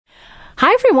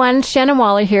Hi, everyone. Shannon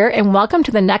Waller here, and welcome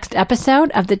to the next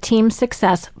episode of the Team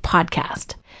Success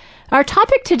Podcast. Our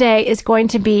topic today is going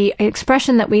to be an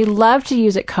expression that we love to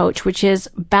use at Coach, which is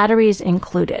batteries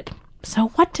included. So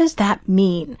what does that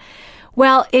mean?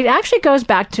 Well, it actually goes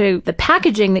back to the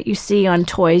packaging that you see on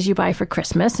toys you buy for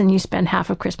Christmas, and you spend half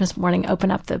of Christmas morning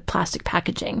open up the plastic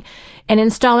packaging and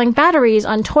installing batteries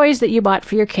on toys that you bought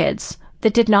for your kids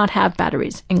that did not have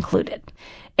batteries included.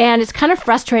 And it's kind of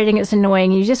frustrating. It's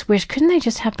annoying. You just wish, couldn't they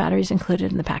just have batteries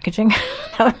included in the packaging?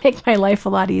 That would make my life a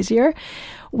lot easier.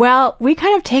 Well, we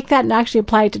kind of take that and actually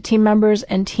apply it to team members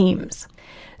and teams.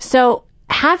 So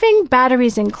having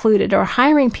batteries included or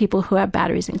hiring people who have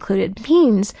batteries included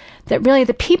means that really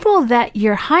the people that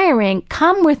you're hiring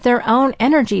come with their own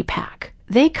energy pack.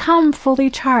 They come fully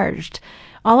charged.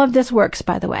 All of this works,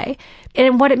 by the way.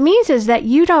 And what it means is that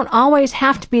you don't always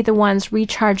have to be the ones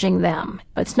recharging them.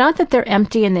 It's not that they're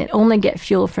empty and they only get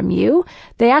fuel from you.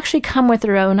 They actually come with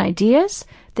their own ideas.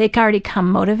 They already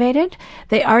come motivated.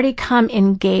 They already come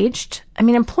engaged. I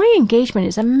mean, employee engagement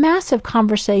is a massive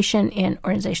conversation in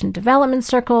organization development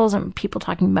circles and people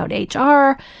talking about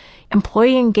HR.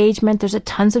 Employee engagement, there's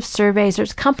tons of surveys.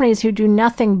 There's companies who do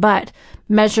nothing but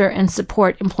measure and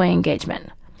support employee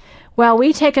engagement. Well,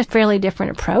 we take a fairly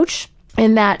different approach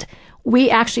in that we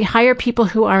actually hire people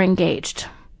who are engaged.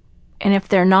 And if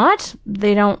they're not,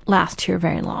 they don't last here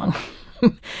very long.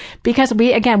 Because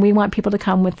we want people to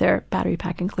come with their battery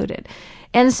pack included.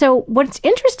 And so what's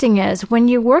interesting is when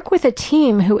you work with a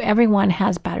team who everyone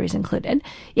has batteries included,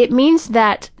 it means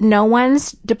that no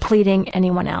one's depleting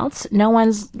anyone else. No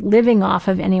one's living off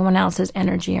of anyone else's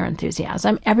energy or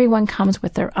enthusiasm. Everyone comes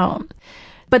with their own.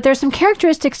 But there's some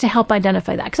characteristics to help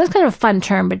identify that, because that's kind of a fun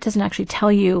term, but it doesn't actually tell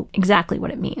you exactly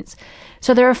what it means.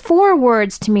 So there are 4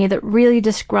 words to me that really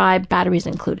describe batteries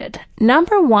included.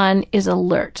 Number 1 is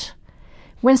alert.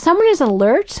 When someone is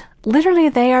alert, literally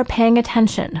they are paying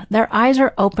attention. Their eyes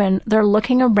are open. They're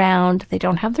looking around. They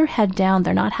don't have their head down.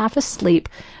 They're not half asleep.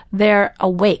 They're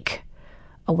awake.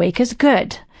 Awake is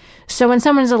good. So when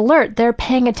someone is alert, they're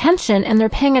paying attention, and they're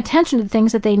paying attention to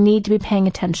things that they need to be paying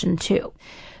attention to.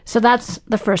 So that's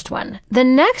the first one. The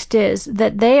next is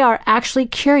that they are actually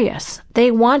curious.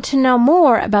 They want to know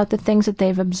more about the things that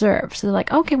they've observed. So they're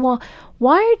like, okay, well,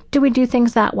 why do we do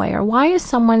things that way? Or why is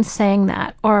someone saying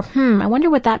that? Or, I wonder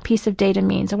what that piece of data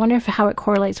means. I wonder how it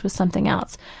correlates with something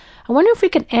else. I wonder if we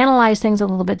could analyze things a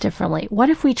little bit differently.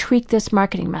 What if we tweak this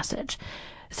marketing message?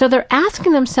 So they're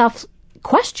asking themselves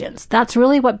questions. That's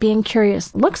really what being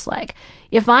curious looks like.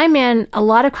 If I'm in a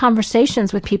lot of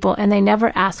conversations with people and they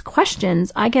never ask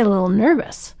questions, I get a little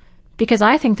nervous because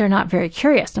I think they're not very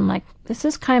curious. I'm like, this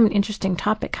is kind of an interesting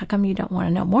topic. How come you don't want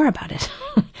to know more about it?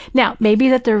 Now, maybe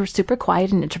that they're super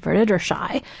quiet and introverted or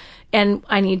shy, and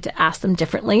I need to ask them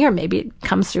differently, or maybe it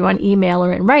comes through on email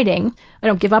or in writing. I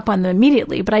don't give up on them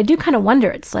immediately, but I do kind of wonder.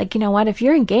 It's like, you know what, if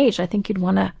you're engaged, I think you'd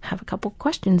want to have a couple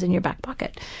questions in your back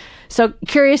pocket. So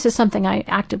curious is something I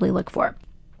actively look for.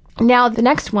 Now, the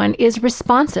next one is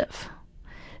responsive.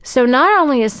 So not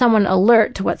only is someone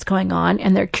alert to what's going on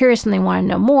and they're curious and they want to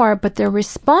know more, but they're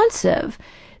responsive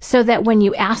so that when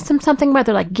you ask them something about it,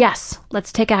 they're like, yes,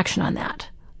 let's take action on that.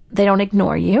 They don't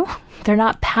ignore you. They're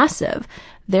not passive.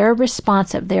 They're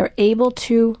responsive. They're able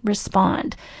to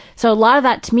respond. So a lot of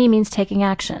that to me means taking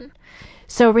action.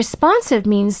 So responsive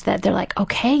means that they're like,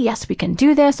 okay, yes, we can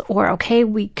do this, or okay,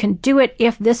 we can do it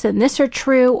if this and this are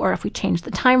true, or if we change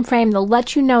the time frame. They'll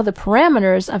let you know the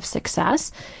parameters of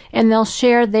success, and they'll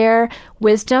share their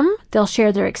wisdom, they'll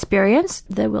share their experience,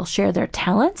 they will share their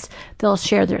talents, they'll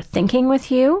share their thinking with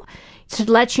you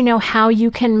to let you know how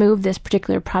you can move this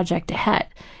particular project ahead.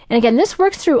 And again, this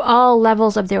works through all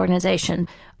levels of the organization.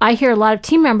 I hear a lot of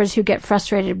team members who get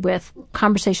frustrated with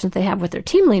conversations they have with their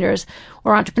team leaders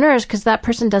or entrepreneurs because that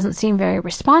person doesn't seem very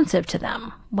responsive to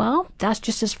them. Well, that's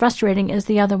just as frustrating as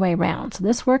the other way around. So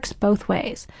this works both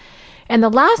ways. And the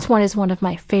last one is one of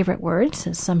my favorite words,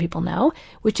 as some people know,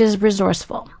 which is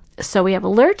resourceful. So we have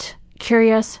alert,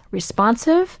 curious,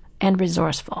 responsive, and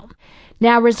resourceful.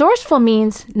 Now, resourceful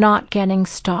means not getting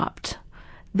stopped.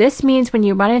 This means when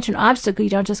you run into an obstacle,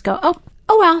 you don't just go, oh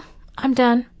well, I'm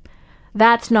done.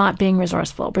 That's not being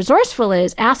resourceful. Resourceful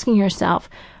is asking yourself,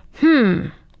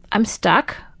 I'm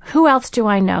stuck. Who else do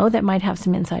I know that might have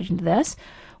some insight into this?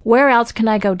 Where else can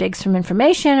I go dig some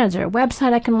information? Is there a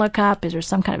website I can look up? Is there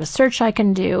some kind of a search I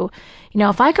can do? You know,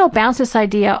 if I go bounce this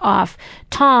idea off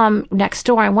Tom next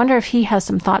door, I wonder if he has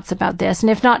some thoughts about this. And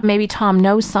if not, maybe Tom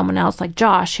knows someone else like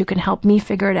Josh who can help me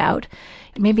figure it out.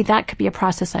 Maybe that could be a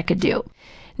process I could do.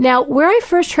 Now, where I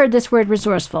first heard this word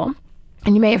resourceful,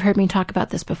 and you may have heard me talk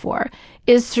about this before,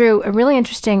 is through a really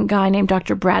interesting guy named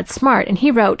Dr. Brad Smart. And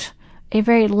he wrote a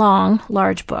very long,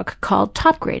 large book called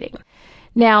Top Grading.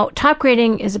 Now, Top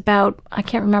Grading is about, I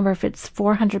can't remember if it's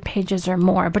 400 pages or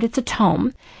more, but it's a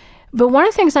tome. But one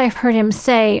of the things I've heard him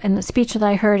say in the speech that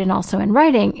I heard and also in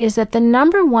writing is that the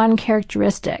number one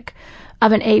characteristic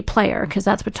of an A player, because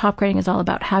that's what Top Grading is all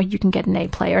about, how you can get an A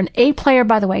player. An A player,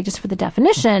 by the way, just for the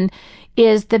definition,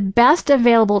 is the best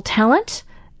available talent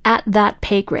at that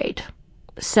pay grade.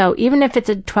 So even if it's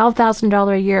a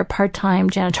 $12,000 a year part-time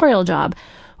janitorial job,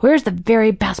 where's the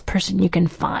very best person you can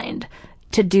find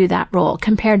to do that role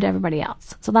compared to everybody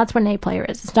else? So that's what an A player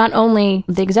is. It's not only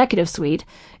the executive suite,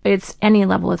 it's any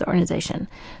level of the organization.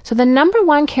 So the number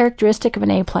one characteristic of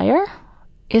an A player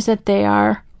is that they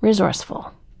are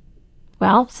resourceful.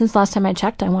 Well, since last time I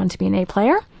checked, I wanted to be an A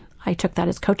player. I took that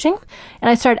as coaching. And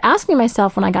I started asking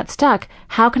myself when I got stuck,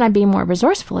 how can I be more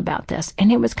resourceful about this?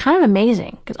 And it was kind of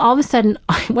amazing because all of a sudden,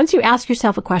 once you ask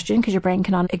yourself a question, because your brain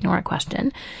cannot ignore a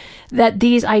question, that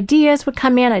these ideas would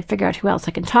come in. I'd figure out who else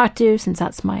I can talk to, since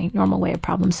that's my normal way of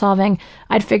problem solving.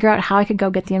 I'd figure out how I could go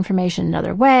get the information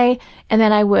another way. And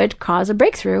then I would cause a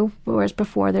breakthrough, whereas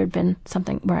before there'd been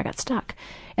something where I got stuck.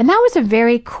 And that was a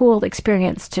very cool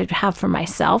experience to have for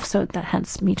myself. So that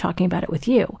hence me talking about it with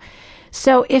you.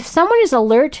 So if someone is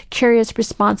alert, curious,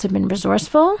 responsive, and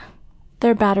resourceful,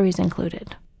 their batteries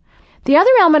included. The other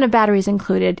element of batteries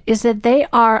included is that they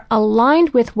are aligned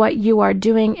with what you are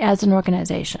doing as an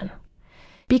organization.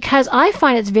 Because I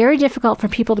find it's very difficult for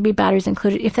people to be batteries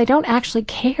included if they don't actually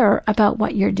care about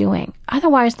what you're doing.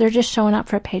 Otherwise, they're just showing up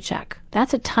for a paycheck.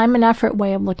 That's a time and effort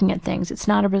way of looking at things. It's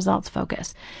not a results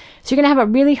focus. So you're going to have a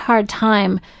really hard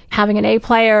time having an A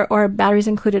player or a batteries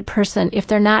included person if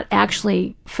they're not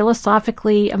actually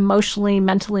philosophically, emotionally,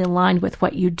 mentally aligned with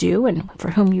what you do and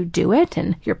for whom you do it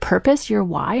and your purpose, your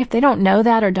why. If they don't know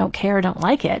that or don't care or don't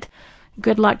like it,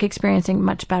 good luck experiencing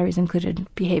much batteries included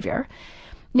behavior.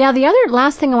 Now, the other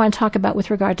last thing I want to talk about with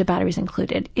regard to batteries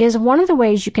included is one of the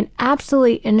ways you can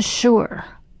absolutely ensure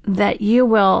that you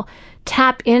will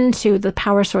tap into the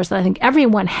power source that I think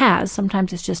everyone has,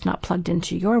 sometimes it's just not plugged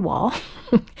into your wall,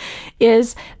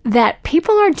 is that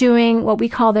people are doing what we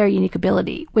call their unique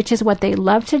ability, which is what they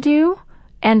love to do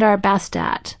and are best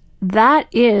at. That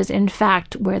is, in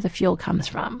fact, where the fuel comes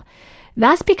from.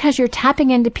 That's because you're tapping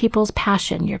into people's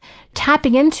passion. You're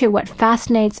tapping into what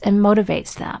fascinates and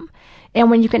motivates them. And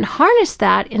when you can harness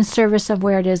that in service of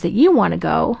where it is that you want to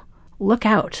go, look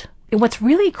out. What's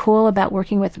really cool about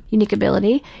working with unique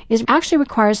ability is it actually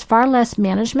requires far less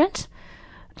management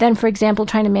than, for example,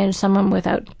 trying to manage someone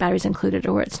without batteries included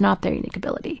or where it's not their unique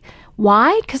ability.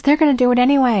 Why? Because they're going to do it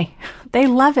anyway. They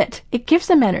love it. It gives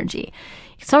them energy.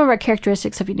 Some of our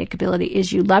characteristics of unique ability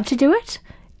is you love to do it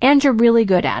and you're really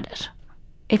good at it.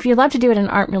 If you love to do it and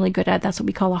aren't really good at it, that's what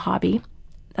we call a hobby.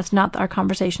 That's not our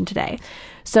conversation today.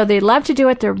 So they love to do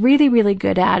it. They're really, really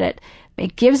good at it.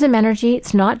 It gives them energy.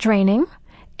 It's not draining.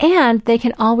 And they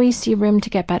can always see room to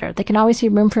get better. They can always see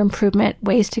room for improvement,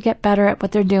 ways to get better at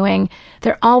what they're doing.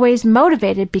 They're always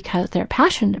motivated because they're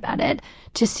passionate about it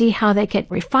to see how they can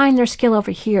refine their skill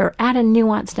over here, add a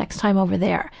nuance next time over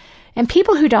there. And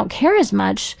people who don't care as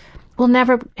much will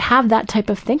never have that type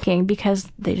of thinking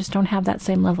because they just don't have that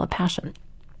same level of passion.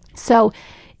 So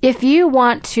if you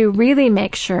want to really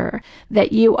make sure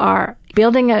that you are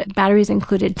building a batteries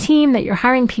included team, that you're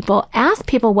hiring people, ask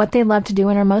people what they love to do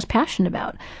and are most passionate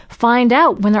about. Find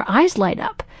out when their eyes light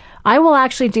up. I will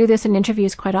actually do this in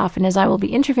interviews quite often as I will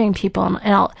be interviewing people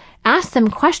and I'll ask them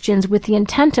questions with the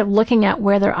intent of looking at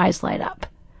where their eyes light up.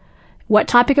 What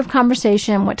topic of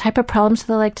conversation, what type of problems do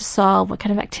they like to solve, what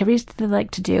kind of activities do they like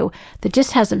to do that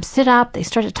just has them sit up, they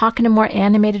start to talk in a more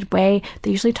animated way,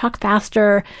 they usually talk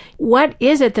faster. What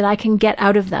is it that I can get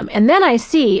out of them? And then I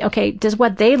see, okay, does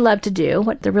what they love to do,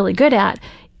 what they're really good at,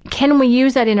 can we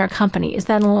use that in our company? Is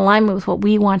that in alignment with what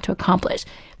we want to accomplish?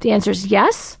 If the answer is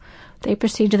yes, they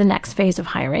proceed to the next phase of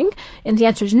hiring. And the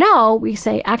answer is no, we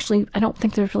say, actually, I don't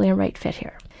think there's really a right fit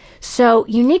here. So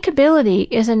unique ability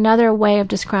is another way of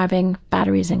describing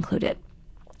batteries included.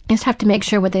 You just have to make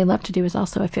sure what they love to do is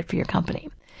also a fit for your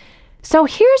company. So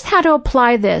here's how to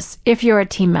apply this if you're a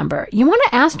team member. You want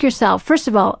to ask yourself, first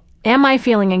of all, am I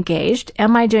feeling engaged?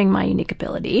 Am I doing my unique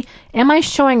ability? Am I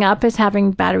showing up as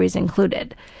having batteries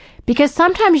included? Because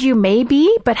sometimes you may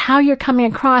be, but how you're coming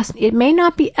across, it may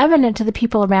not be evident to the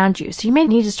people around you. So you may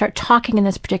need to start talking in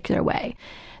this particular way.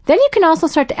 Then you can also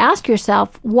start to ask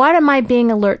yourself, what am I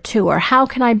being alert to, or how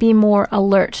can I be more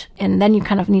alert? And then you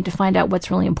kind of need to find out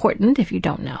what's really important if you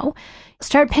don't know.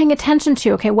 Start paying attention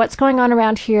to, okay, what's going on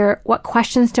around here? What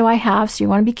questions do I have? So you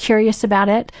want to be curious about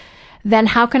it. Then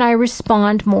how can I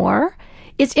respond more?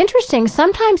 it's interesting.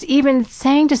 Sometimes even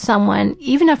saying to someone,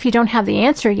 even if you don't have the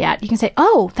answer yet, you can say,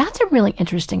 oh, that's a really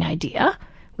interesting idea.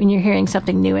 When you're hearing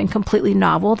something new and completely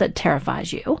novel that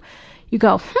terrifies you, you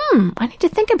go, I need to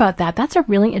think about that. That's a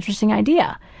really interesting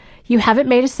idea. You haven't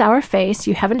made a sour face.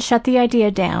 You haven't shut the idea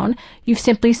down. You've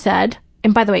simply said,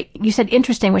 and by the way, you said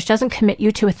interesting, which doesn't commit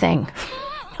you to a thing.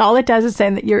 All it does is say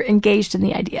that you're engaged in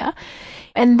the idea.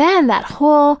 And then that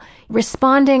whole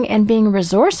responding and being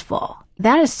resourceful,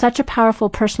 that is such a powerful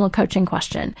personal coaching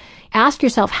question. Ask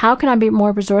yourself, how can I be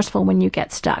more resourceful when you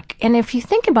get stuck? And if you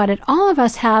think about it, all of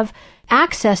us have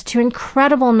access to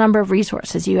incredible number of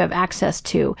resources. You have access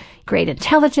to great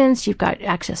intelligence. You've got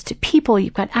access to people.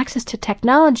 You've got access to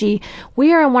technology.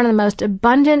 We are in one of the most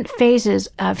abundant phases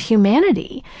of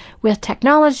humanity with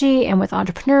technology and with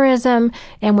entrepreneurism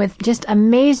and with just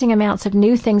amazing amounts of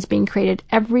new things being created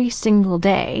every single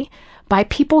day by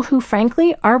people who,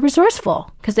 frankly, are resourceful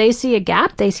because they see a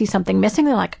gap, they see something missing.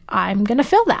 They're like, I'm going to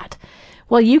fill that.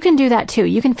 Well, you can do that too.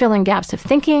 You can fill in gaps of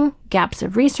thinking, gaps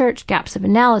of research, gaps of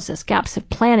analysis, gaps of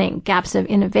planning, gaps of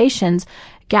innovations,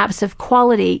 gaps of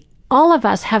quality. All of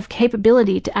us have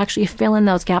capability to actually fill in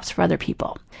those gaps for other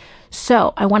people.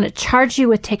 So I want to charge you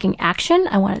with taking action.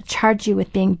 I want to charge you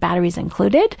with being batteries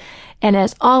included. And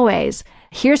as always,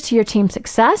 here's to your team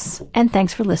success. And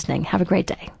thanks for listening. Have a great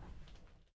day.